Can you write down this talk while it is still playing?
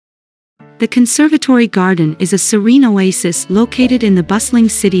The Conservatory Garden is a serene oasis located in the bustling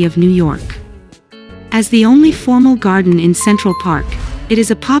city of New York. As the only formal garden in Central Park, it is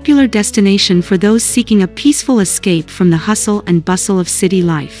a popular destination for those seeking a peaceful escape from the hustle and bustle of city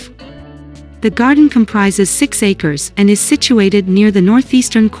life. The garden comprises 6 acres and is situated near the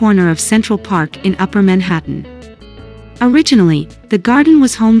northeastern corner of Central Park in Upper Manhattan. Originally, the garden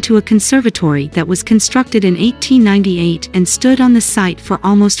was home to a conservatory that was constructed in 1898 and stood on the site for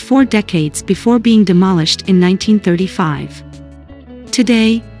almost 4 decades before being demolished in 1935.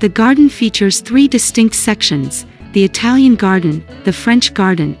 Today, the garden features 3 distinct sections: the Italian garden, the French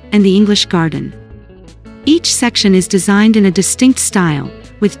garden, and the English garden. Each section is designed in a distinct style,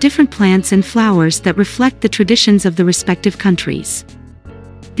 with different plants and flowers that reflect the traditions of the respective countries.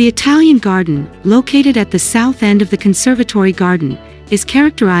 The Italian garden, located at the south end of the Conservatory Garden, is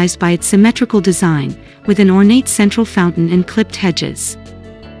characterized by its symmetrical design, with an ornate central fountain and clipped hedges.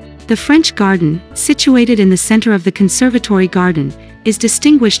 The French garden, situated in the center of the Conservatory Garden, is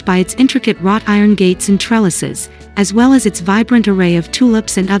distinguished by its intricate wrought-iron gates and trellises, as well as its vibrant array of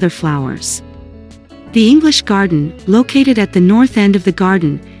tulips and other flowers. The English garden, located at the north end of the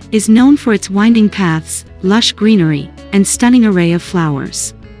garden, is known for its winding paths, lush greenery, and stunning array of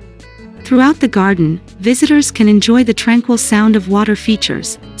flowers. Throughout the garden, visitors can enjoy the tranquil sound of water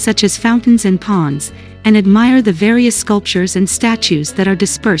features, such as fountains and ponds, and admire the various sculptures and statues that are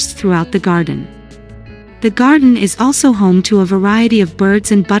dispersed throughout the garden. The garden is also home to a variety of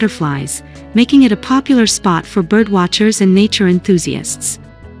birds and butterflies, making it a popular spot for birdwatchers and nature enthusiasts.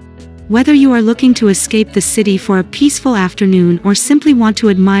 Whether you are looking to escape the city for a peaceful afternoon or simply want to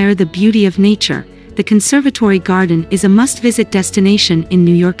admire the beauty of nature, the Conservatory Garden is a must-visit destination in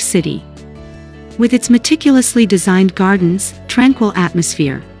New York City. With its meticulously designed gardens, tranquil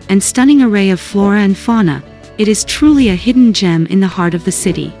atmosphere, and stunning array of flora and fauna, it is truly a hidden gem in the heart of the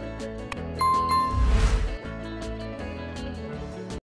city.